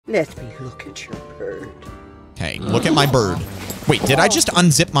Let me look at your bird. Okay, look at my bird. Wait, did I just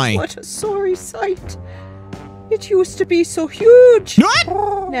unzip my... What a sorry sight. It used to be so huge.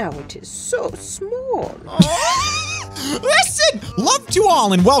 What? Now it is so small. Listen! Love to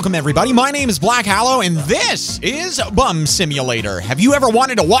all and welcome everybody. My name is BLacKHaLLoW and this is Bum Simulator. Have you ever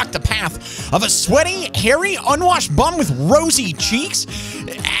wanted to walk the path of a sweaty, hairy, unwashed bum with rosy cheeks?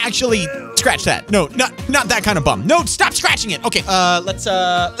 Actually, scratch that. No, not that kind of bum. No, stop scratching it. Okay, let's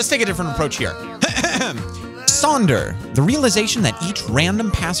take a different approach here. Sonder, the realization that each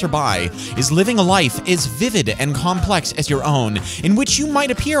random passerby is living a life as vivid and complex as your own, in which you might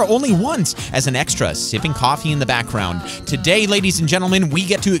appear only once as an extra, sipping coffee in the background. Today, ladies and gentlemen, we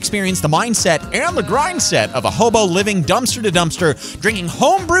get to experience the mindset and the grind set of a hobo living dumpster to dumpster, drinking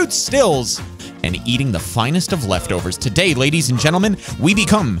homebrewed stills, and eating the finest of leftovers. Today, ladies and gentlemen, we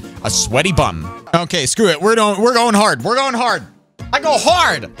become a sweaty bum. Okay, screw it. We're going hard. We're going hard. I go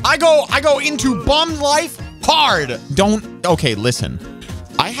hard. I go into bum life hard. Okay, listen.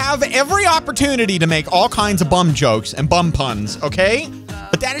 I have every opportunity to make all kinds of bum jokes and bum puns, okay?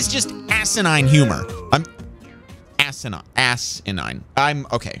 But that is just asinine humor. I'm asinine.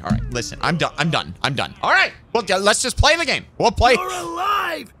 Okay, all right, listen. I'm done. All right, well, let's just play the game. We'll play. You're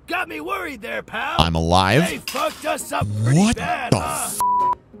alive! Got me worried there, pal. I'm alive? They fucked us up pretty bad,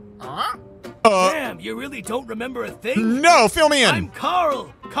 huh? Damn, you really don't remember a thing? No, fill me in. I'm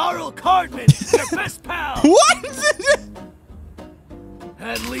Carl Cartman, your best pal. What?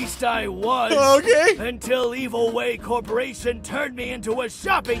 At least I was. Okay. Until Evil Way Corporation turned me into a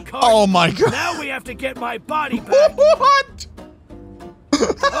shopping cart. Oh my god. Now we have to get my body back. What?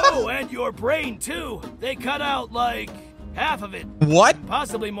 Oh, and your brain too. They cut out like half of it. What?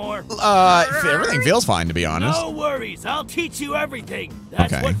 Possibly more. Everything feels fine, to be honest. No worries. I'll teach you everything.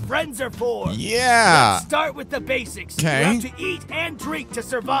 That's Okay. what friends are for. Yeah. Let's start with the basics. Okay. You have to eat and drink to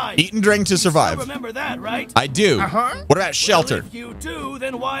survive. Eat and drink to survive. You remember that, right? I do. What about shelter? Well, if you do,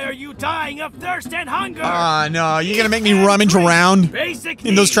 then why are you dying of thirst and hunger? No, you're gonna make me rummage around Basic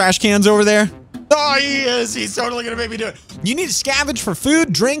in those needs. trash cans over there? Oh, he is. He's totally gonna make me do it. You need to scavenge for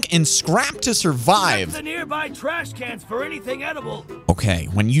food, drink, and scrap to Check survive. the nearby trash cans for anything edible. Okay,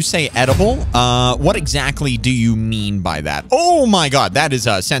 when you say edible, what exactly do you mean by that? Oh my god, that is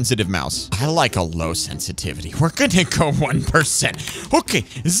a sensitive mouse. I like a low sensitivity. We're gonna go 1%. Okay,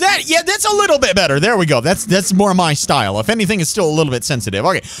 is that, yeah, that's a little bit better. There we go. That's more my style. If anything, it's still a little bit sensitive.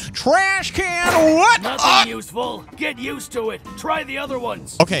 Okay, trash can, what? Nothing useful. Get used to it. Try the other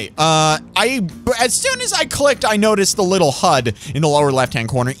ones. Okay, as soon as I clicked, I noticed the little HUD in the lower left-hand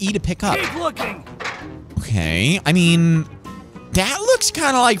corner. E to pick up. Keep looking. Okay, I mean, that looks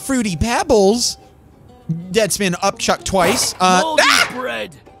kind of like Fruity Pebbles. That's been upchucked twice. Moldy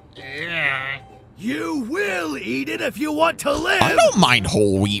bread. You will eat it if you want to live. I don't mind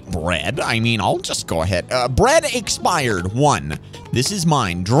whole wheat bread. I mean, I'll just go ahead. Bread expired. 1. This is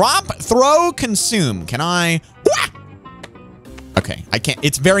mine. Drop, throw, consume. Can I? Okay, I can't.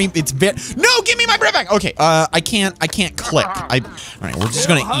 It's very. No, give me my bread back. Okay, I can't click. All right, we're just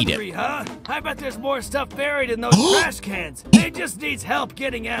gonna eat it. Huh? I bet there's more stuff buried in those trash cans. It just needs help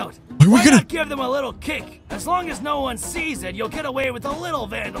getting out. Are we Why gonna not give them a little kick? As long as no one sees it, you'll get away with a little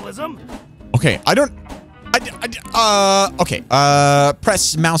vandalism. Okay, I don't. Okay.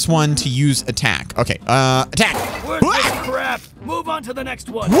 Press mouse 1 to use attack. Okay. Attack. Worthless crap. Move on to the next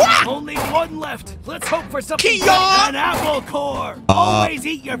one. What? Only one left. Let's hope for something Kia! better. An apple core. Always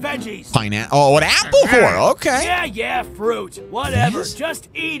eat your veggies. Pineapple. Oh, an apple core. Okay. Yeah, fruit. Whatever. Yes. Just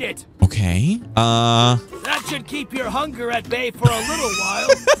eat it. Okay. That should keep your hunger at bay for a little while.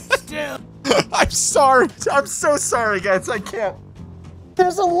 Still. I'm sorry. I'm so sorry, guys. I can't.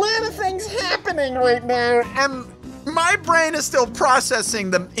 There's a lot of things happening right now, and my brain is still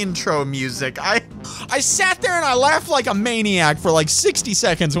processing the intro music. I sat there and I laughed like a maniac for like 60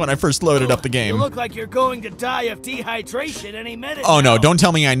 seconds when I first loaded up the game. You look like you're going to die of dehydration any minute. Oh no, now. don't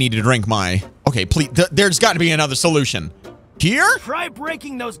tell me I need to drink my... Okay, please, there's got to be another solution. Here? Try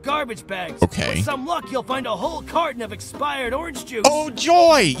breaking those garbage bags. Okay. With some luck, you'll find a whole carton of expired orange juice. Oh,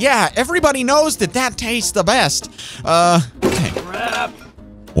 joy! Yeah, everybody knows that tastes the best. Okay. Crap.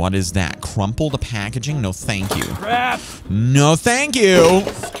 What is that? Crumpled packaging? No, thank you. Crap. No, thank you.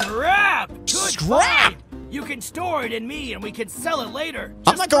 Scrap. Good Scrap. find. You can store it in me, and we can sell it later.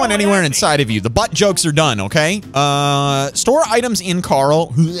 I'm not going anywhere inside of you. The butt jokes are done, okay? Store items in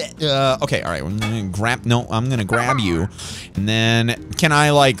Carl. Okay, all right. I'm gonna grab. No, I'm gonna grab you, and then can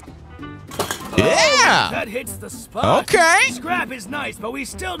I like? Yeah. That hits the spot. Okay. Scrap is nice, but we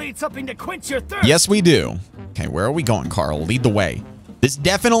still need something to quench your thirst. Yes, we do. Okay, where are we going, Carl? Lead the way. This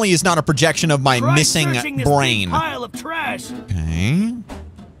definitely is not a projection of my Try missing searching this brain. big pile of trash. Okay.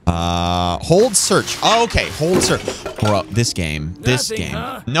 Hold search. Oh, okay, hold search. Bro, this game.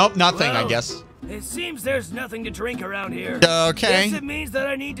 Huh? Nope, nothing, Well, I guess. It seems there's nothing to drink around here. Okay. Guess it means that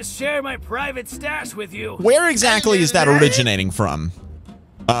I need to share my private stash with you. Where exactly is that originating from?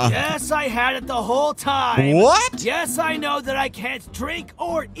 Yes, I had it the whole time. What? Yes, I know that I can't drink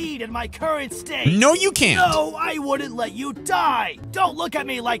or eat in my current state. No, you can't. No, I wouldn't let you die. Don't look at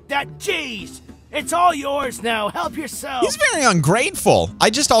me like that. Jeez. It's all yours now. Help yourself. He's very ungrateful. I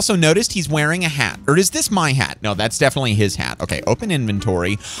just also noticed he's wearing a hat. Or is this my hat? No, that's definitely his hat. Okay, open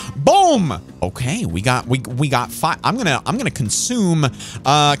inventory. Boom. Okay, we got 5. I'm gonna consume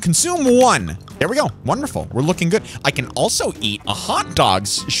one. There we go. Wonderful. We're looking good. I can also eat a hot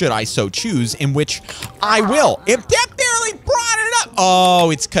dogs should I so choose, in which I will. If that barely brought it up.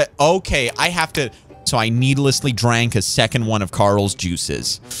 Oh, it's cut. Okay, I have to. So I needlessly drank a second one of Carl's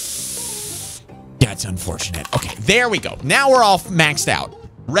juices. That's unfortunate. Okay, there we go. Now we're all maxed out.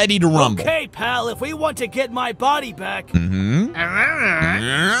 Ready to rumble. Okay, pal, if we want to get my body back. And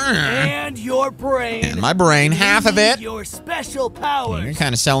And your brain. And my brain, half of it. Your special powers. You're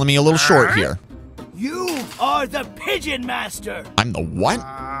kind of selling me a little short here. You are the pigeon master. I'm the what?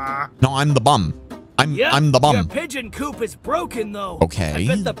 No, I'm the bum. Yep, I'm the bum. Your pigeon coop is broken, though. Okay. I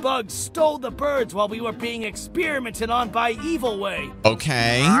bet the bugs stole the birds while we were being experimented on by Evil Way.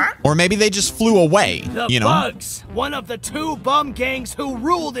 Okay. Or maybe they just flew away. The you know? bugs, one of the 2 bum gangs who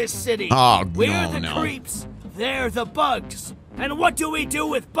rule this city. Oh, We're the no. creeps. They're the bugs. And what do we do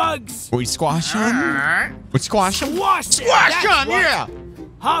with bugs? We squash them? We squash them? Squash them. Squash That's them, what. yeah.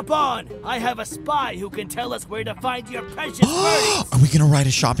 Hop on. I have a spy who can tell us where to find your precious birdies. Are we gonna ride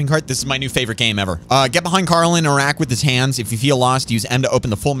a shopping cart? This is my new favorite game ever. Get behind Carl and interact with his hands. If you feel lost, use M to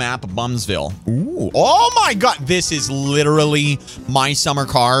open the full map of Bumsville. Ooh. Oh my god, this is literally my summer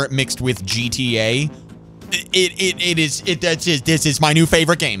car mixed with GTA. This is my new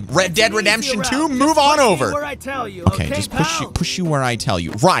favorite game. Red Dead Redemption 2, move on over. Where I tell you, okay, just push you where I tell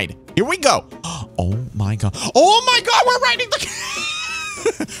you. Ride. Here we go. Oh my god. Oh my god, we're riding the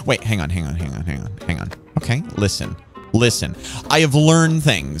Wait, hang on. Okay, listen. I have learned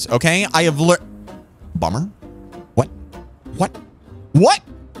things, okay? I have learned... Bummer? What? What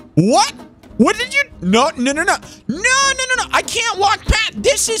did you... No. I can't walk past...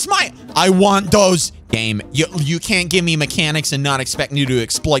 This is my... I want those... Game, you can't give me mechanics and not expect me to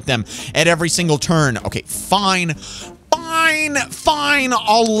exploit them at every single turn. Okay, fine.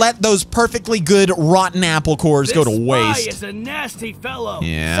 I'll let those perfectly good rotten apple cores go to waste. This spy is a nasty fellow.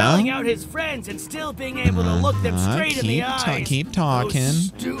 Yeah? Selling out his friends and still being able to look them straight in the eyes. Keep talking. Those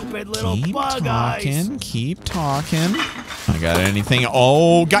stupid little bug eyes. Keep talking. I got anything?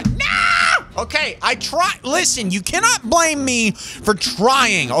 Oh, God. No! Okay, I try. Listen, you cannot blame me for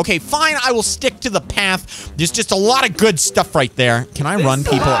trying. Okay, fine, I will stick to the path. There's just a lot of good stuff right there. Can I run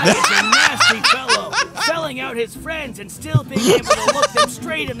people? This is a nasty fellow. Selling out his friends and still being able to look them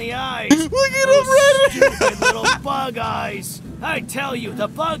straight in the eyes. Look at him running. Stupid little bug eyes. I tell you, the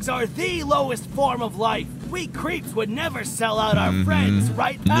bugs are the lowest form of life. We creeps would never sell out our friends,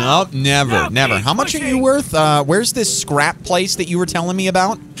 right, pal? Nope, never. How much are you worth? Where's this scrap place that you were telling me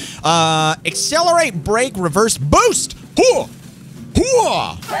about? Accelerate, brake, reverse, boost! Oh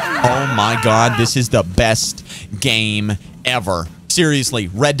my god, this is the best game ever. Seriously,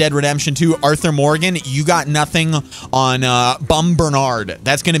 Red Dead Redemption 2, Arthur Morgan, you got nothing on Bum Bernard.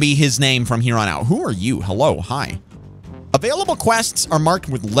 That's going to be his name from here on out. Who are you? Hello, hi. Available quests are marked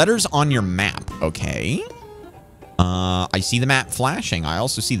with letters on your map. Okay. I see the map flashing. I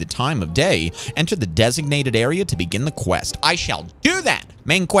also see the time of day. Enter the designated area to begin the quest. I shall do that.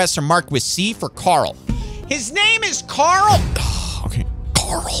 Main quests are marked with C for Carl. His name is Carl. Okay,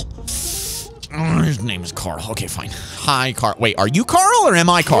 Carl. His name is Carl. Okay, fine. Hi, Carl. Wait, are you Carl or am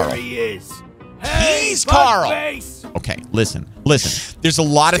I Carl? Here he is. Hey, he's Carl. Face. Okay, listen. There's a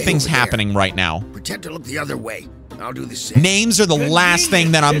lot of things happening right now. Pretend to look the other way. I'll do the same. Names are the last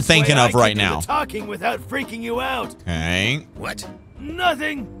thing that I'm This thinking way of I right can do now. the talking without freaking you out. Okay. What?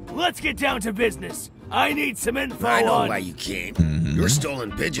 Nothing. Let's get down to business. I need some info I know on... why you came. Your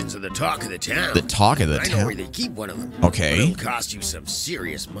stolen pigeons are the talk of the town. The talk of the I know town. where they keep one of them. Okay. But it'll cost you some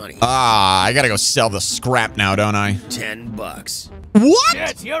serious money. I gotta go sell the scrap now, don't I? $10. What?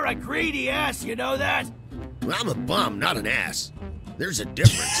 Shit, you're a greedy ass, you know that? Well, I'm a bum, not an ass. There's a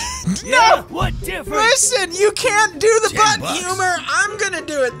difference. Yeah, what difference? Listen, you can't do the butt $10. humor. I'm gonna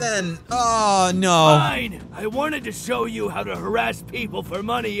do it then. Oh, no. Fine. I wanted to show you how to harass people for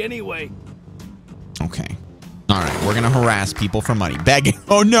money anyway. Okay. All right, we're gonna harass people for money. Begging.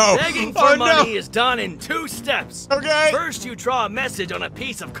 Oh no. Begging for money is done in 2 steps. Okay. First, you draw a message on a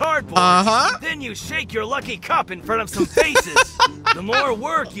piece of cardboard. Then you shake your lucky cup in front of some faces. The more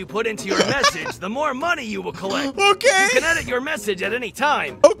work you put into your message, the more money you will collect. Okay. You can edit your message at any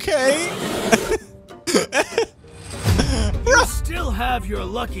time. Okay. You still have your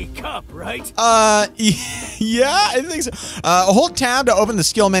lucky cup, right? Yeah, I think so. Hold tab to open the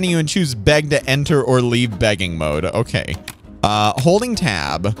skill menu and choose beg to enter or leave begging mode. Okay. Holding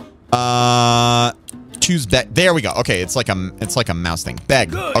tab. Choose beg. There we go. Okay, it's like a mouse thing.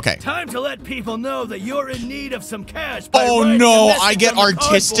 Beg. Good. Okay. Time to let people know that you're in need of some cash. By Oh writing a no, message I get on the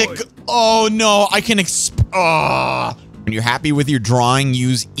artistic. cardboard. Oh no, I can When you're happy with your drawing,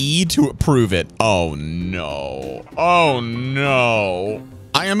 use E to approve it. Oh no. Oh no.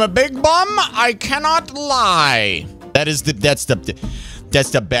 I am a big bum. I cannot lie. That's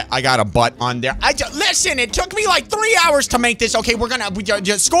the bet. I got a butt on there. Listen, it took me like 3 hours to make this. Okay, we're gonna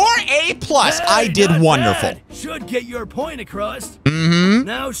just score A+. I did Not wonderful. bad. Should get your point across. Mm-hmm.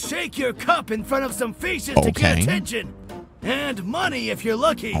 Now shake your cup in front of some faces to get attention. And money if you're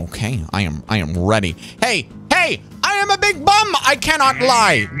lucky. Okay, I am ready. Hey, I am a big bum. I cannot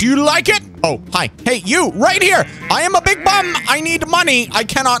lie. Do you like it? Oh, hi. Hey, you right here. I am a big bum. I need money. I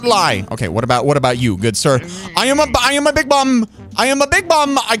cannot lie. Okay, what about you, good sir? I am a big bum. I am a big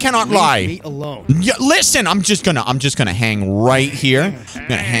bum. I cannot lie. Leave me alone. Yeah, listen, I'm just gonna hang right here. I'm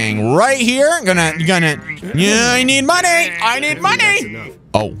gonna hang right here. Yeah, I need money. I need money.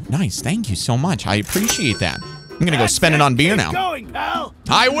 Oh, nice. Thank you so much. I appreciate that. I'm gonna go spend it on beer now. Going, pal.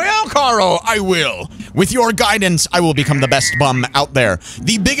 I will, Carl. I will. With your guidance, I will become the best bum out there.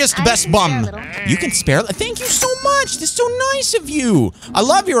 The biggest, best bum. You can spare. Thank you so much. That's so nice of you. I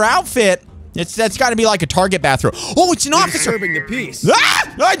love your outfit. That's got to be like a Target bathroom. Oh, it's an officer. Disturbing the peace.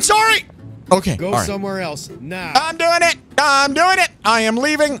 Ah! I'm sorry. Okay. Go all right. somewhere else now. I'm doing it. I'm doing it. I am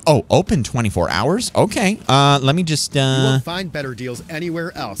leaving. Oh, open 24 hours. Okay. Let me just. You won't find better deals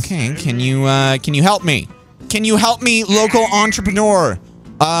anywhere else. Okay. Can you help me? Can you help me, local entrepreneur?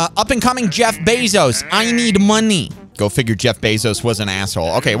 Up and coming Jeff Bezos. I need money. Go figure Jeff Bezos was an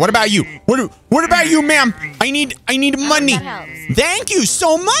asshole. Okay, what about you? What about you, ma'am? I need money. Thank you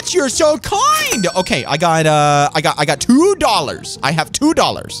so much. You're so kind. Okay, I got $2. I have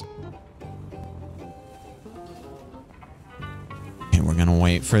 $2. Okay, we're gonna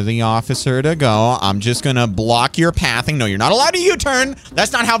wait for the officer to go. I'm just gonna block your pathing. No, you're not allowed to U-turn.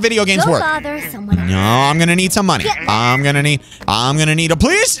 That's not how video games work. Bother someone else. No, I'm gonna need some money. I'm gonna need a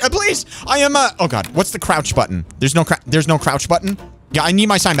police. I am a. Oh God, what's the crouch button? There's no crouch button. Yeah, I need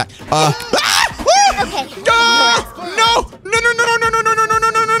my sign back. No.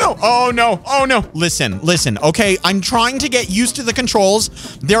 Oh no. Listen. Okay, I'm trying to get used to the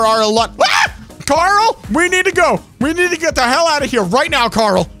controls. There are a lot. Carl, we need to go. We need to get the hell out of here right now,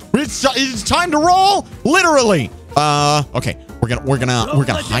 Carl. It's time to roll, literally. Okay, we're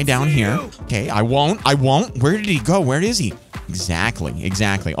gonna hide down here. Okay, I won't. Where did he go? Where is he?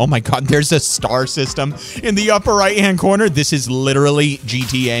 Exactly. Oh my God, there's a star system in the upper right-hand corner. This is literally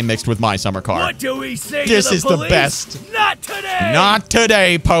GTA mixed with my summer car. What do we say This to the is police? the best. Not today. Not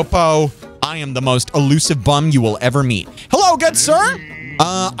today, Popo. I am the most elusive bum you will ever meet. Hello, good sir.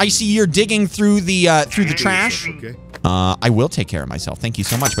 I see you're digging through the trash. Okay. I will take care of myself. Thank you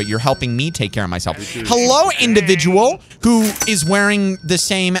so much, but you're helping me take care of myself. Hello, individual who is wearing the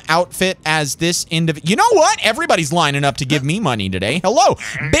same outfit as this individual. You know what? Everybody's lining up to give me money today. Hello,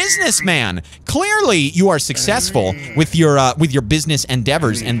 businessman. Clearly, you are successful with your business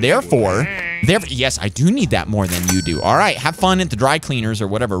endeavors, and therefore, yes, I do need that more than you do. All right, have fun at the dry cleaners or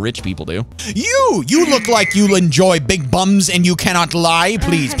whatever rich people do. You look like you'll enjoy big bums and you cannot lie.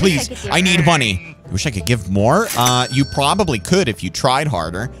 Please, I need money. I wish I could give more. You probably could if you tried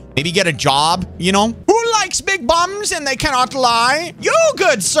harder. Maybe get a job, you know? Who likes big bums and they cannot lie? You,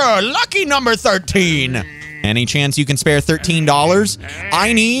 good sir. Lucky number 13. Any chance you can spare $13?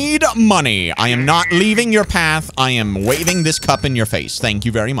 I need money. I am not leaving your path. I am waving this cup in your face. Thank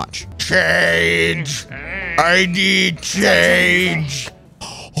you very much. Change. I need change.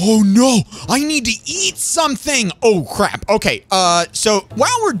 Oh no, I need to eat something. Oh crap. Okay, so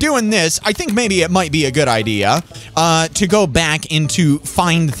while we're doing this, I think maybe it might be a good idea to go back into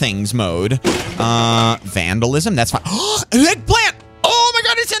find things mode. Vandalism, that's fine. An eggplant! Oh my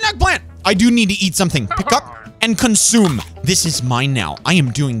God, it's an eggplant! I do need to eat something. Pick up. and consume. This is mine now. I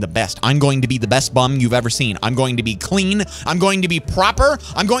am doing the best. I'm going to be the best bum you've ever seen. I'm going to be clean. I'm going to be proper.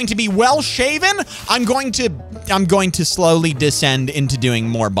 I'm going to be well shaven. I'm going to slowly descend into doing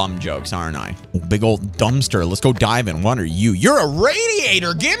more bum jokes, aren't I? Oh, big old dumpster. Let's go dive in. What are you? You're a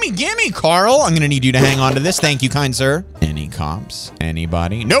radiator. Gimme, Carl. I'm gonna need you to hang on to this. Thank you, kind sir. Any cops?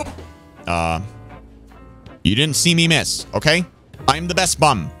 Anybody? Nope. You didn't see me miss, okay? I'm the best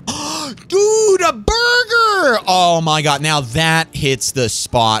bum. Dude, a burger! Oh my god, now that hits the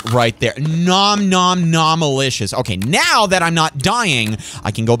spot right there. Nom, nom, nom-alicious. Okay, now that I'm not dying,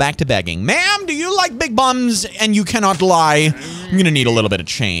 I can go back to begging. Ma'am, do you like big bums and you cannot lie? I'm gonna need a little bit of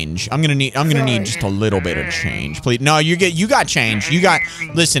change. I'm gonna need just a little bit of change, please. No, you got change.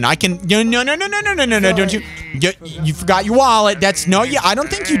 Listen, I can. No, don't you? You forgot your wallet. I don't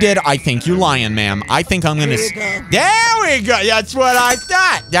think you did. I think you're lying, ma'am. I think I'm gonna. There we go. That's what I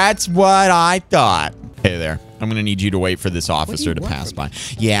thought. Hey there. I'm gonna need you to wait for this officer to pass by.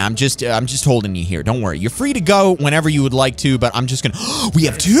 Yeah, I'm just holding you here. Don't worry. You're free to go whenever you would like to, but I'm just gonna. We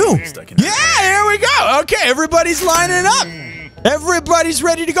have two. Yeah, here we go. Okay, everybody's lining up. Everybody's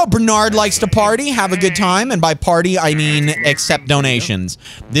ready to go. Bernard likes to party, have a good time, and by party I mean accept donations.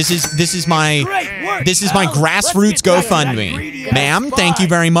 This is my grassroots GoFundMe. Ma'am, thank you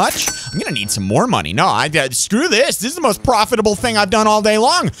very much. I'm gonna need some more money. No, screw this. This is the most profitable thing I've done all day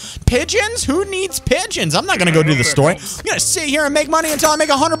long. Pigeons? Who needs pigeons? I'm not gonna go to the store. I'm gonna sit here and make money until I make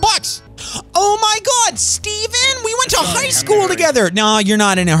 $100. Oh my God, Steven, we went to high school together. No, you're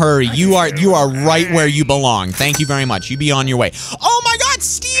not in a hurry. You are right where you belong. Thank you very much. You be on your way. Oh my God,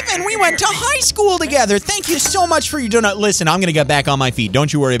 Steven, we went to high school together. Thank you so much for your donut. Listen, I'm gonna get back on my feet.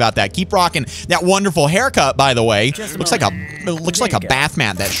 Don't you worry about that. Keep rocking that wonderful haircut, by the way. Looks like a bath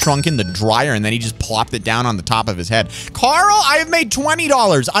mat that shrunk in the dryer and then he just plopped it down on the top of his head. Carl, I have made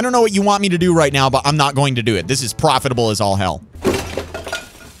 $20. I don't know what you want me to do right now, but I'm not going to do it. This is profitable as all hell.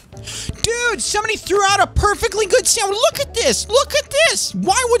 Dude, somebody threw out a perfectly good sandwich. Look at this. Look at this.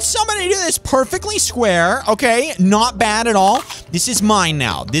 Why would somebody do this? Perfectly square. Okay, not bad at all. This is mine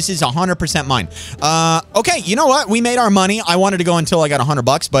now. This is 100% mine. Okay, you know what? We made our money. I wanted to go until I got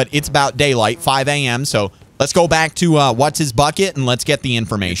 $100, but it's about daylight, 5 a.m., so let's go back to what's his bucket and let's get the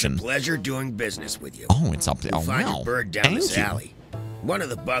information. It's a pleasure doing business with you. Oh, it's up there. Oh, find wow. a bird down this alley. One of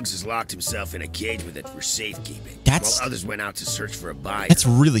the bugs has locked himself in a cage with it for safekeeping. While others went out to search for a buyer. That's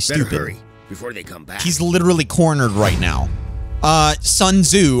really stupid. Better hurry before they come back. He's literally cornered right now. Sun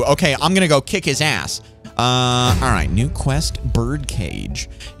Tzu. Okay, I'm gonna go kick his ass. All right, new quest, bird cage.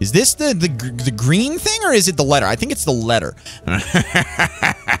 Is this the green thing or is it the letter? I think it's the letter.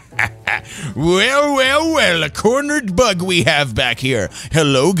 Well, a cornered bug we have back here.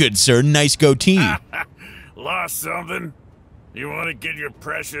 Hello, good sir. Nice goatee. Lost something? You want to get your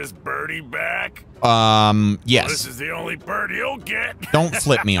precious birdie back? Yes. Well, this is the only bird you'll get. Don't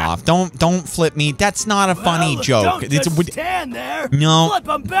flip me off. Don't flip me. That's not a funny joke. Don't just stand there. No. Flip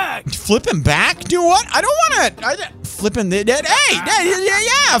him back. Flip him back? Do what? I don't want to. Flip him. Hey,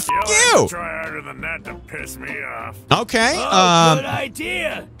 yeah, f you. Try harder than that to piss me off. Okay. Good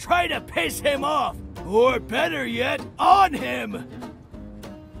idea. Try to piss him off, or better yet, on him.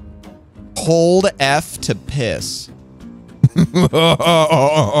 Hold F to piss.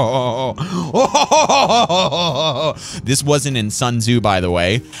 This wasn't in Sun Tzu, by the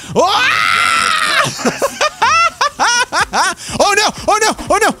way.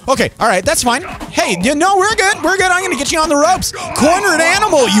 Oh no. Okay, all right, that's fine. Hey, no, we're good. I'm gonna get you on the ropes. Cornered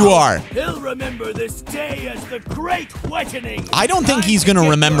animal you are. He'll remember this day as the great wettening. I don't think he's gonna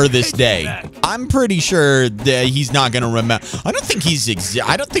remember this day. I'm pretty sure that he's not gonna remember. I don't think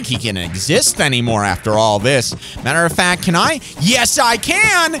he can exist anymore after all this. Matter of fact, can I? Yes, I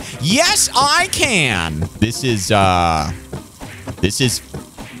can. Yes, I can. This is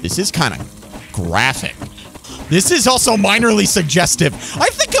kind of graphic. This is also minorly suggestive. I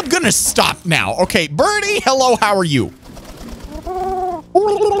think I'm gonna stop now. Okay, Birdie, hello, how are you?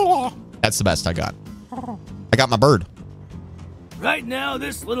 That's the best I got. I got my bird. Right now,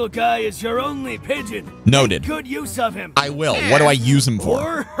 this little guy is your only pigeon. Noted. Make good use of him. I will. What do I use him for?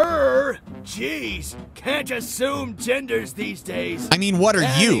 Or her. Jeez, can't assume genders these days. I mean, what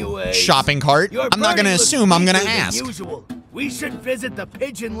are you? Shopping cart? I'm not gonna assume, I'm gonna ask. Usual. We should visit the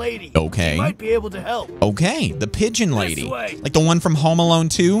pigeon lady. Okay. She might be able to help. Okay, the pigeon lady. Like the one from Home Alone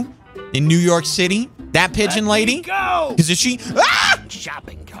 2 in New York City? That pigeon lady? Go! Because is she? Ah!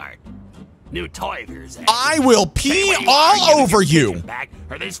 Shopping cart. New toy of yours. I will pee all over you. Back,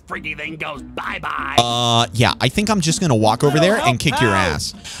 or this freaky thing goes bye-bye. Yeah, I think I'm just gonna walk over there and kick your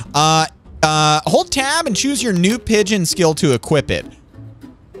ass. Hold tab and choose your new pigeon skill to equip it.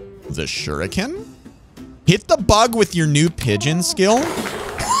 The shuriken? Hit the bug with your new pigeon skill? They're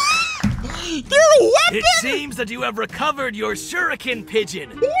a weapon! It seems that you have recovered your shuriken pigeon.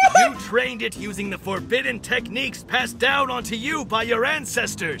 What? You trained it using the forbidden techniques passed down onto you by your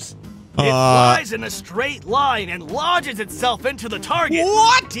ancestors. It flies in a straight line and lodges itself into the target,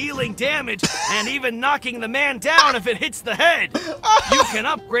 dealing damage and even knocking the man down if it hits the head. You can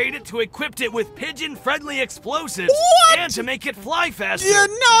upgrade it to equip it with pigeon-friendly explosives and to make it fly faster. Yeah,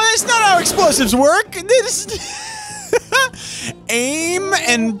 no, that's not how explosives work. Aim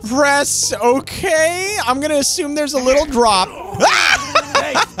and press. Okay, I'm gonna assume there's a little drop.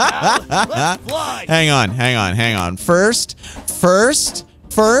 Hey, now, let's fly. Hang on.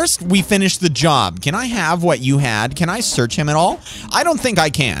 First, we finish the job. Can I have what you had? Can I search him at all? I don't think I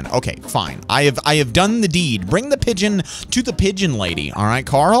can. Okay, fine. I have done the deed. Bring the pigeon to the pigeon lady. All right,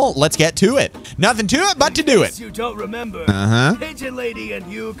 Carl, let's get to it. Nothing to it but to do it. You don't remember. Pigeon lady and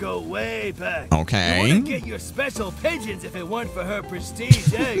you go way back. Okay. You wouldn't get your special pigeons if it weren't for her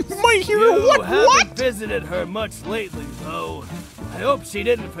prestige eggs. My hero, you haven't visited her much lately, though. I hope she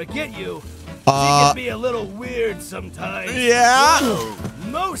didn't forget you. She can be a little weird sometimes. Yeah.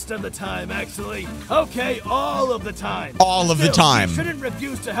 Most of the time, actually. Okay, all of the time. All of the time. You shouldn't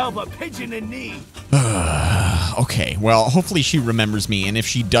refuse to help a pigeon in need. Okay, well, hopefully she remembers me, and if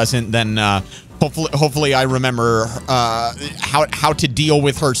she doesn't, then hopefully I remember how to deal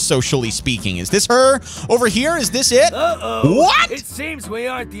with her socially speaking. Is this her over here? Is this it? Uh-oh. What? It seems we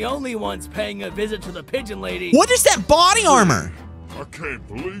aren't the only ones paying a visit to the pigeon lady. What is that body armor? I can't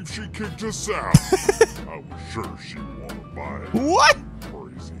believe she kicked us out. I was sure she wanted to buy it. What?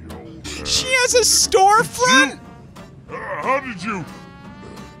 Crazy old ass. She has a storefront? How did you...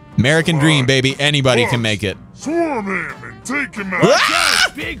 American dream, baby. Anybody can make it. Swarm him and take him out.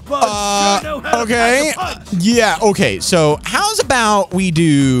 Ah! Big bugs sure know how Okay. to pack a punch. Yeah, okay. So how's about we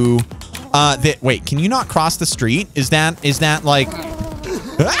do that? Wait, can you not cross the street? Is that like...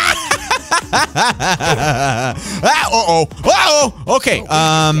 Okay.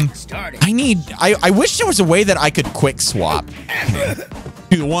 I wish there was a way that I could quick swap.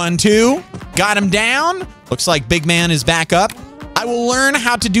 Do the 1, 2. Got him down. Looks like Big Man is back up. I will learn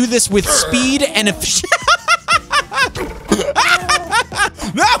how to do this with speed and efficiency.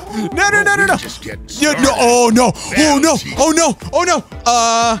 No. Oh no.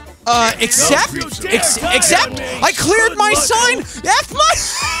 Except I cleared my sign. F my.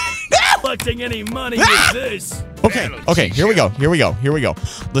 Collecting any money with this. Okay, here we go.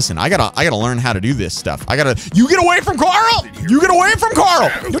 Listen, I gotta learn how to do this stuff. You get away from Carl!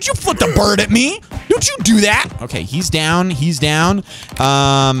 Don't you flip the bird at me! Don't you do that! Okay, he's down.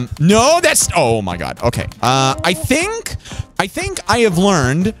 No, that's, oh my god. Okay, I think I have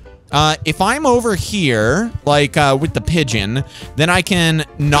learned, if I'm over here, like, with the pigeon, then I can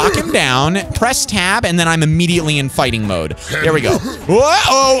knock him down, press tab, and then I'm immediately in fighting mode. There we go.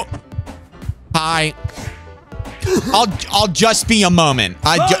 Whoa! Hi. I'll just be a moment.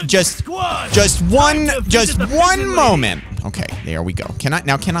 Just one moment. Okay, there we go. I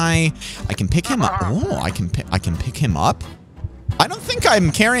can pick him up. Oh, I can pick him up. I don't think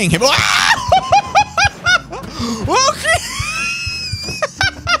I'm carrying him. Okay.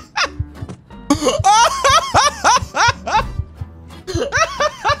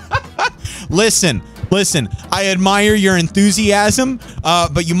 Listen, I admire your enthusiasm,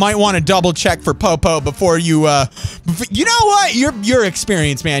 but you might want to double check for Popo before you, you know what? You're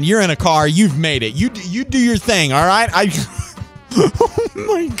experienced, man. You're in a car. You've made it. You do your thing, all right? Oh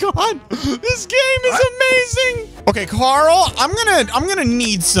my god. This game is amazing. Okay, Carl, I'm gonna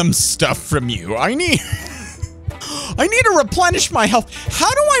need some stuff from you. I need to replenish my health. How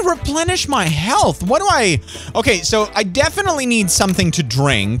do I replenish my health? Okay, so I definitely need something to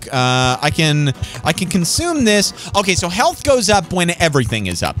drink. I can consume this. Okay, so health goes up when everything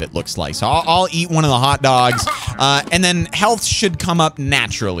is up, it looks like. So I'll eat one of the hot dogs, and then health should come up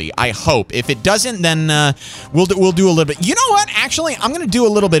naturally, I hope. If it doesn't, then we'll do a little bit. You know what? Actually, I'm gonna do a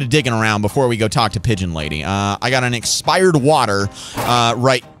little bit of digging around before we go talk to Pigeon Lady. I got an expired water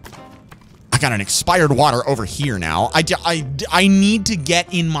I got an expired water over here now. I need to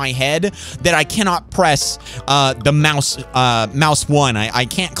get in my head that I cannot press the mouse 1. I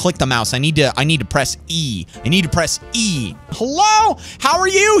can't click the mouse. I need to press E. I need to press E. Hello? How are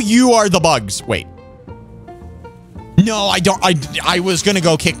you? You are the bugs. Wait. No, I don't. I was gonna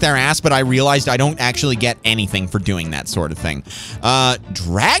go kick their ass, but I realized I don't actually get anything for doing that sort of thing.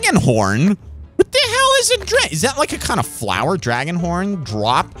 Dragon horn? What the hell is a dragon? Is that like a kind of flower? Dragon horn?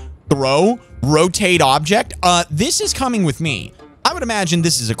 Drop? Throw? Rotate object? This is coming with me. I would imagine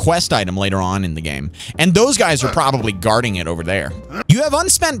this is a quest item later on in the game. And those guys are probably guarding it over there. You have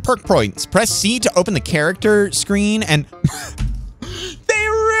unspent perk points. Press C to open the character screen and... They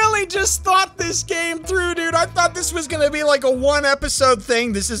really just thought this game through, dude. I thought this was gonna be like a 1-episode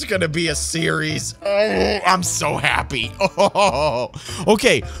thing. This is gonna be a series. Oh, I'm so happy. Oh,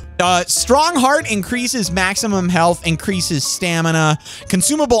 okay. Strong Heart increases maximum health, increases stamina.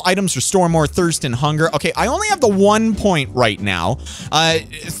 Consumable items restore more thirst and hunger. Okay, I only have the 1 point right now.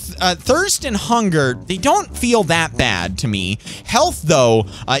 Thirst and hunger, they don't feel that bad to me. Health, though,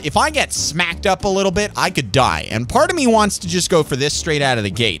 if I get smacked up a little bit, I could die. And part of me wants to just go for this straight out of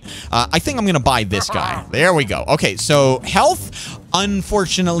the gate. I think I'm going to buy this guy. There we go. Okay, so health...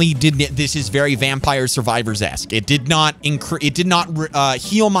 Unfortunately, this is very Vampire Survivors-esque. It did not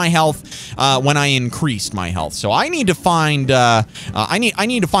heal my health when I increased my health. So I need to find I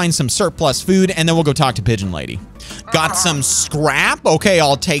need to find some surplus food, and then we'll go talk to Pigeon Lady. Got some scrap. Okay,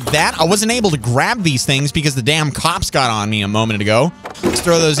 I'll take that. I wasn't able to grab these things because the damn cops got on me a moment ago. Let's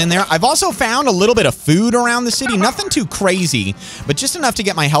throw those in there. I've also found a little bit of food around the city. Nothing too crazy, but just enough to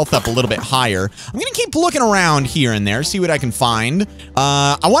get my health up a little bit higher. I'm gonna keep looking around here and there, see what I can find.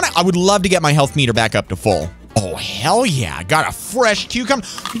 I would love to get my health meter back up to full. Oh, hell yeah. I got a fresh cucumber.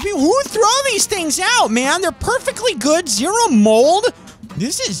 Who throw these things out, man? They're perfectly good. Zero mold.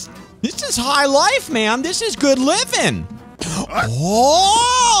 This is high life, man. This is good living.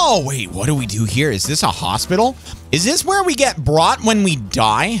 Oh, wait, what do we do here? Is this a hospital? Is this where we get brought when we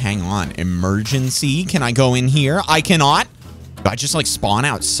die? Hang on. Emergency. Can I go in here? I cannot. Do I just like spawn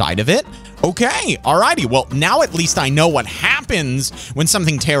outside of it? Okay, alrighty. Well, now at least I know what happens when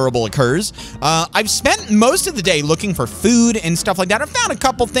something terrible occurs. I've spent most of the day looking for food and stuff like that. I've found a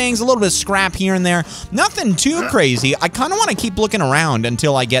couple things, a little bit of scrap here and there. Nothing too crazy. I kind of want to keep looking around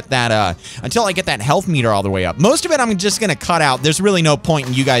until I get that health meter all the way up. Most of it I'm just gonna cut out. There's really no point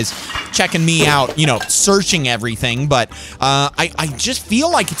in you guys checking me out, you know, searching everything. But I just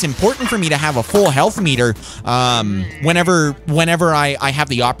feel like it's important for me to have a full health meter whenever I have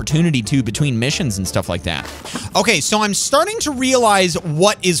the opportunity to, between missions and stuff like that. Okay, so I'm starting to realize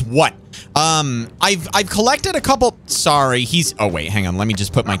what is what. I've collected a couple. Sorry, oh wait, hang on. Let me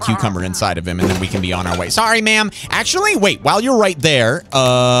just put my cucumber inside of him and then we can be on our way. Sorry, ma'am. Actually, wait, while you're right there,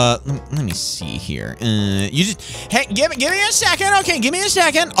 let me see here. You just, hey, give me a second. Okay, give me a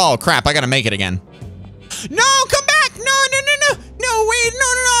second. Oh crap, I gotta make it again. No, come back. No, wait, no,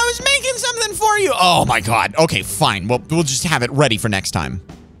 I was making something for you. Oh my God. Okay, fine. Well, we'll just have it ready for next time.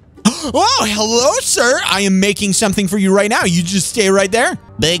 Oh, hello, sir. I am making something for you right now. You just stay right there.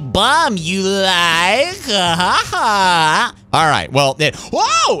 Big Bum, you like? All right, well,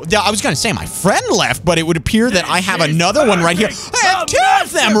 whoa! I was going to say my friend left, but it would appear that I have another one right here. I have two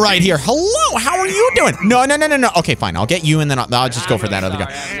of them right here. Hello, how are you doing? No. Okay, fine. I'll get you, and then I'll just go for that other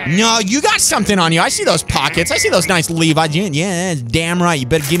guy. No, you got something on you. I see those pockets. I see those nice Levi's. Yeah, that's damn right. You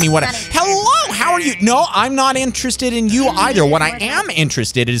better give me what Hello, how are you? No, I'm not interested in you either. What I am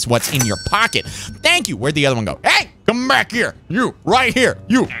interested in is what's in your pocket. Thank you. Where'd the other one go? Hey, come back here. You, right here.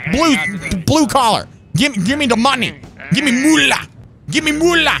 You, blue collar. Give me the money. Give me moolah. Give me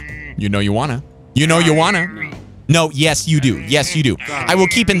moolah. You know you wanna. You know you wanna. No, yes you do. Yes you do. I will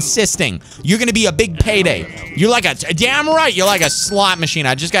keep insisting. You're gonna be a big payday. You're like damn right. You're like a slot machine.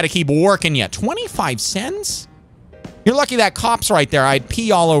 I just gotta keep working you. 25 cents? You're lucky that cop's right there. I'd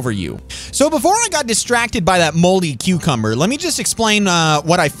pee all over you. So before I got distracted by that moldy cucumber, let me just explain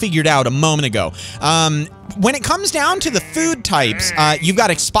what I figured out a moment ago. When it comes down to the food types, you've got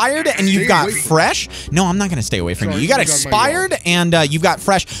expired and you've got fresh. No, I'm not going to stay away from you. You got expired and you've got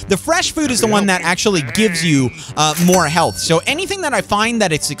fresh. The fresh food is the one that actually gives you more health. So anything that I find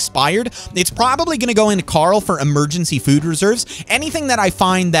that it's expired, it's probably going to go into Carl for emergency food reserves. Anything that I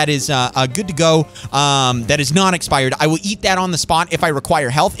find that is good to go, that is not expired, I will eat that on the spot if I require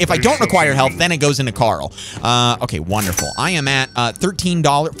health. If I don't require health, then it goes into Carl. Okay, wonderful. I am at $13,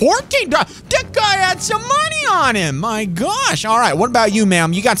 $14. That guy had some money on him. My gosh. All right. What about you,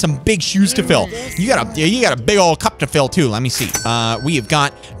 ma'am? You got some big shoes to fill. You got a big old cup to fill too. Let me see. We have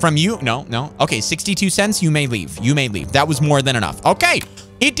got from you. No. Okay, 62 cents. You may leave. You may leave. That was more than enough. Okay.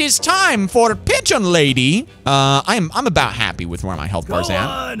 It is time for Pigeon Lady. I'm about happy with where my health bar's at.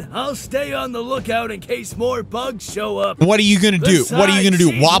 Go on. I'll stay on the lookout in case more bugs show up. What are you gonna do? What are you gonna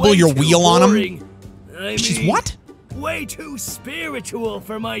do? Wobble your wheel on them? She's what? Way too spiritual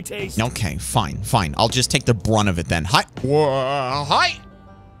for my taste. Okay, fine. I'll just take the brunt of it then. Hi. Hi.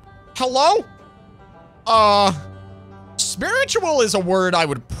 Hello? Spiritual is a word I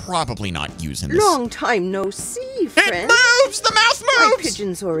would probably not use in this. Long time no see, friend. It moves! The mouth moves! My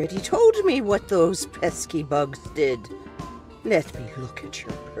pigeons already told me what those pesky bugs did. Let me look at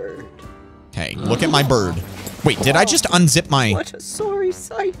your bird. Okay, look at my bird. Wait, did I just unzip my... What a sorry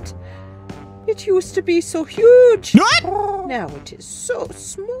sight. It used to be so huge. What? Now it is so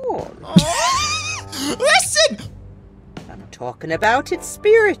small. Listen! I'm talking about its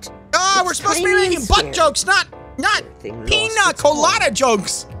spirit. Oh, we're supposed to be making butt jokes, not pina colada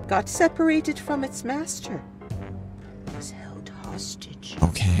jokes. Got separated from its master. Was held hostage.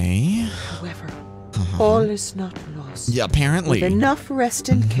 Okay. However, all is not lost. Yeah, apparently. With enough rest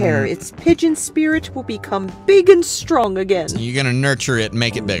and care, its pigeon spirit will become big and strong again. You're gonna nurture it,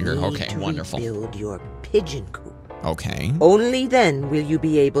 make it bigger. You need Okay, to wonderful. Rebuild your pigeon coop. Okay. Only then will you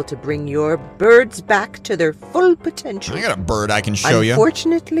be able to bring your birds back to their full potential. I got a bird I can show you.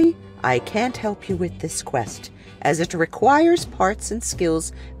 Unfortunately, I can't help you with this quest, as it requires parts and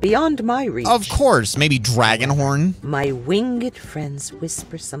skills beyond my reach. Of course, maybe dragon horn. My winged friends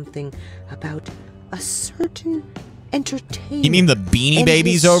whisper something about a certain entertainment. You mean the Beanie in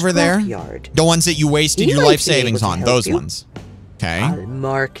Babies his over there? scrapyard. The ones that you wasted He your might life be able savings to on, help those you. ones. Okay. I'll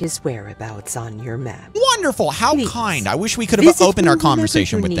mark his whereabouts on your map. Wonderful. How Please, kind. I wish we could have visit opened our me whenever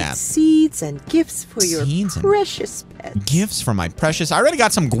conversation you with need that. Seeds and gifts for your Seeds and precious pets. Gifts for my precious. I already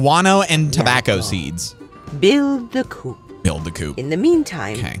got some guano and tobacco Now, seeds. Build the coop. Build the coop. In the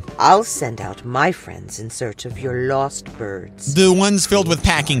meantime, Okay. I'll send out my friends in search of your lost birds. The ones filled with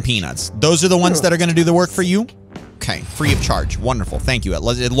packing peanuts. Those are the ones that are going to do the work for you? Okay, free of charge. Wonderful. Thank you.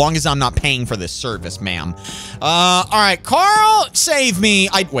 As long as I'm not paying for this service, ma'am. All right, Carl, save me.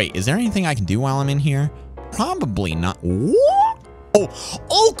 Wait, is there anything I can do while I'm in here? Probably not. What?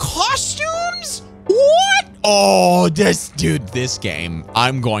 Oh, costumes? What? Oh, this game.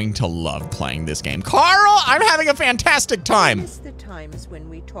 I'm going to love playing this game. Carl, I'm having a fantastic time. I miss the times when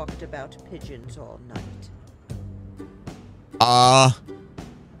we talked about pigeons all night.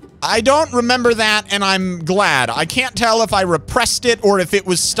 I don't remember that, and I'm glad. I can't tell if I repressed it or if it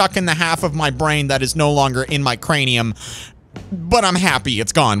was stuck in the half of my brain that is no longer in my cranium. But I'm happy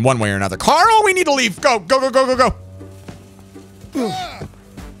it's gone one way or another. Carl, we need to leave. Go, go, go, go, go, go.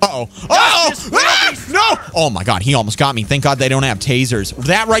 Uh-oh. Uh-oh! Ah! No! Oh, my God. He almost got me. Thank God they don't have tasers.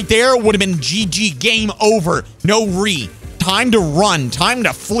 That right there would have been GG. Game over. No re. Time to run. Time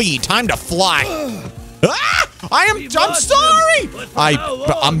to flee. Time to fly. Ah! I'm sorry.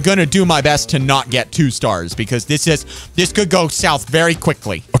 I'm gonna do my best to not get 2 stars because this could go south very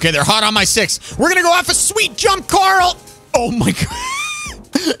quickly. Okay, they're hot on my 6. We're gonna go off a sweet jump, Carl. Oh my God.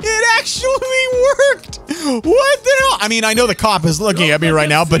 It actually worked! What the hell? I mean, I know the cop is looking at me right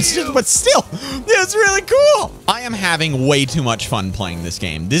now, but still, it's really cool. I am having way too much fun playing this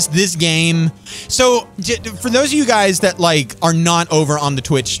game. This game. So, for those of you guys that are not over on the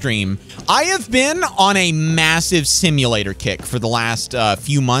Twitch stream, I have been on a massive simulator kick for the last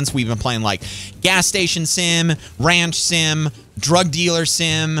few months. We've been playing gas station sim, ranch sim, drug dealer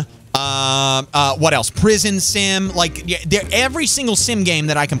sim. What else? Prison sim. Every single sim game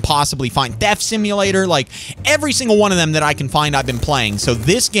that I can possibly find. Theft simulator. Every single one of them that I can find, I've been playing. So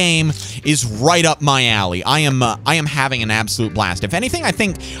this game is right up my alley. I am having an absolute blast. If anything, I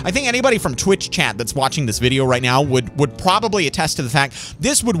think anybody from Twitch chat that's watching this video right now would probably attest to the fact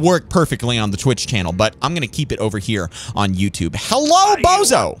this would work perfectly on the Twitch channel, but I'm gonna keep it over here on YouTube. Hello,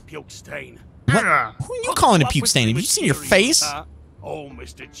 Bozo. Puke stain. What? Who are you calling a puke stain? Have you seen your face? Oh,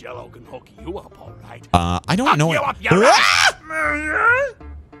 Mr. Jello can hook you up, all right. I don't know.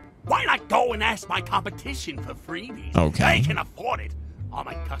 Why not go and ask my competition for freebies? Okay. They can afford it. All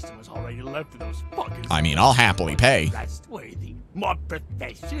my customers already left to those fuckers. I mean, I'll happily pay. Trustworthy, more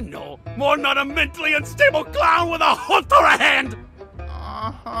professional, more not a mentally unstable clown with a hook for a hand.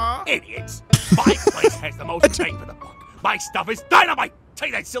 Idiots. My place has the most bang for the buck. My stuff is dynamite.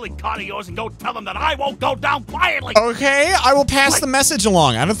 Take that silly card of yours and go tell them that I won't go down quietly. Okay, I will pass the message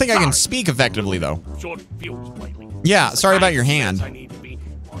along. I don't think I can speak effectively, though. Short fuse lately. Yeah, sorry about your hand. I need to be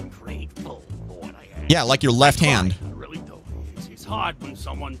ungrateful for what I have. Yeah, like your left hand. I really do. It's hard when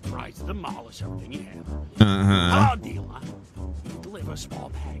someone tries to demolish everything you have. Uh-huh. Deal, huh? You deliver a small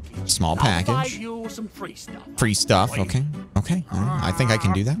package. Small I'll package. provide you some free stuff. Free stuff, okay. Okay, I think I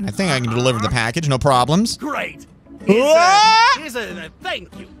can do that. I think I can deliver the package, no problems. Great. What? Here's a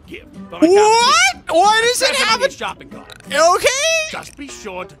thank you gift. What? Why does it have a shopping cart? Okay. Just be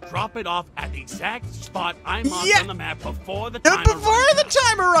sure to drop it off at the exact spot I marked on the map before the timer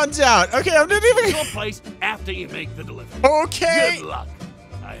timer runs out. Okay, I'm not even. Your place after you make the delivery. Okay. Good luck.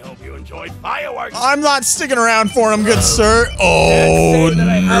 I hope you enjoyed fireworks. I'm not sticking around for him, good sir. Oh,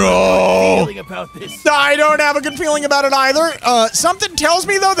 no. I don't have a good feeling about it either. Something tells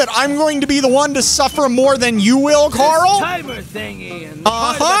me, though, that I'm going to be the one to suffer more than you will, Carl. This timer thingy and the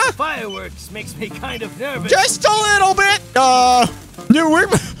part about the fireworks makes me kind of nervous. Just a little bit.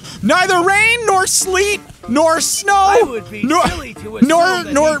 Neither rain nor sleet nor snow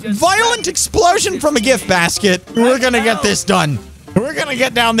nor violent explosion from a gift basket. We're gonna get this done. We're gonna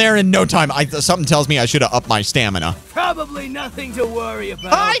get down there in no time. Something tells me I should have upped my stamina. Probably nothing to worry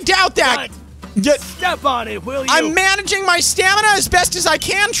about. I doubt that. Step on it, will you? I'm managing my stamina as best as I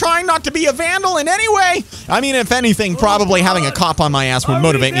can, trying not to be a vandal in any way. I mean, if anything, probably having a cop on my ass would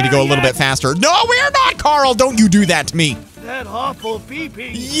motivate me to go a little bit faster. No, we're not, Carl. Don't you do that to me. That awful beeping.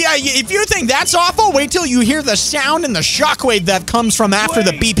 Yeah, if you think that's awful, wait till you hear the sound and the shockwave that comes from after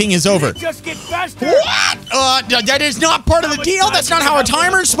the beeping is over. Just get faster. What? That is not part of the deal. That's not how a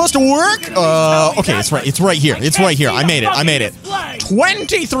timer is supposed to work. Okay, it's right. It's right here. It's right here. I made it. I made it.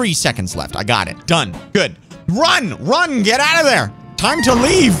 23 seconds left. I got it. Done. Good. Run. Get out of there. Time to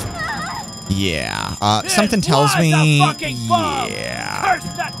leave. Yeah. Something tells me. Yeah. Curse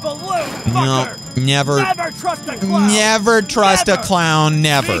that balloon, no. Never trust a clown. Never trust a clown.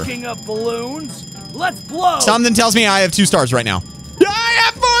 Never. Speaking of balloons, let's blow. Something tells me I have 2 stars right now. I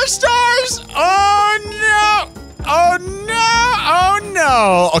have 4 stars. Oh no. Oh no. Oh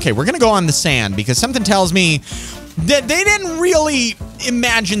no. Okay, we're gonna go on the sand because something tells me that they didn't really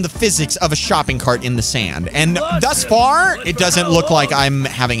imagine the physics of a shopping cart in the sand. And thus far, it doesn't look like I'm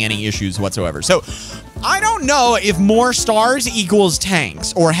having any issues whatsoever. So I don't know if more stars equals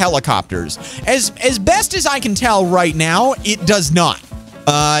tanks or helicopters. As best as I can tell right now, it does not.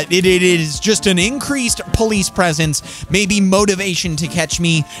 It is just an increased police presence, maybe motivation to catch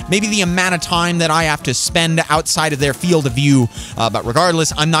me, maybe the amount of time that I have to spend outside of their field of view. But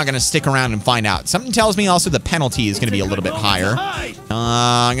regardless, I'm not going to stick around and find out. Something tells me also the penalty is going to be a little bit higher.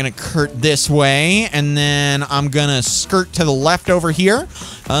 I'm going to skirt this way, and then I'm going to skirt to the left over here,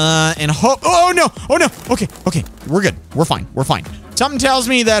 and hope. Oh, no. Oh, no. Okay. We're good. We're fine. Something tells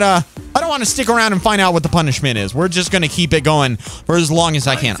me that, I don't want to stick around and find out what the punishment is. We're just going to keep it going for as long as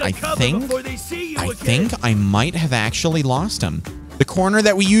I can. I think I might have actually lost him. The corner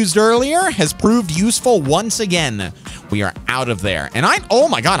that we used earlier has proved useful once again. We are out of there. And oh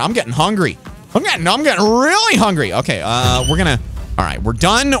my God, I'm getting hungry. I'm getting really hungry. Okay, all right, we're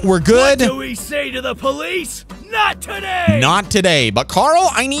done. We're good. What do we say to the police? Not today! Not today. But Carl,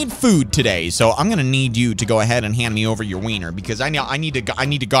 I need food today, so I'm gonna need you to go ahead and hand me over your wiener because I need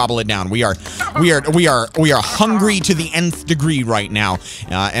to gobble it down. We are hungry to the nth degree right now,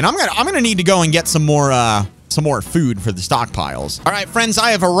 and I'm gonna need to go and get some more food for the stockpiles. All right, friends,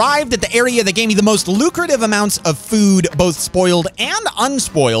 I have arrived at the area that gave me the most lucrative amounts of food, both spoiled and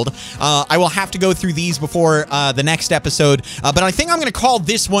unspoiled. I will have to go through these before the next episode, but I think I'm going to call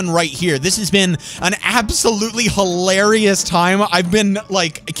this one right here. This has been an absolutely hilarious time. I've been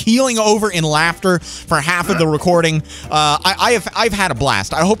like keeling over in laughter for half of the recording. I've had a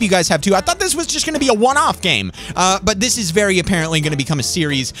blast. I hope you guys have too. I thought this was just going to be a one-off game, but this is very apparently going to become a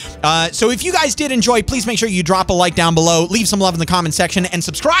series. So if you guys did enjoy, please make sure you drop a like down below, leave some love in the comment section, and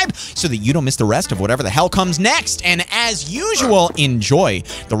subscribe so that you don't miss the rest of whatever the hell comes next. And as usual, enjoy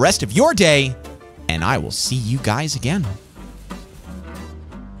the rest of your day, and I will see you guys again.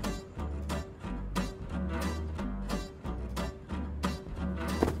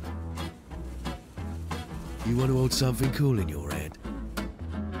 You want to hold something cool in your head?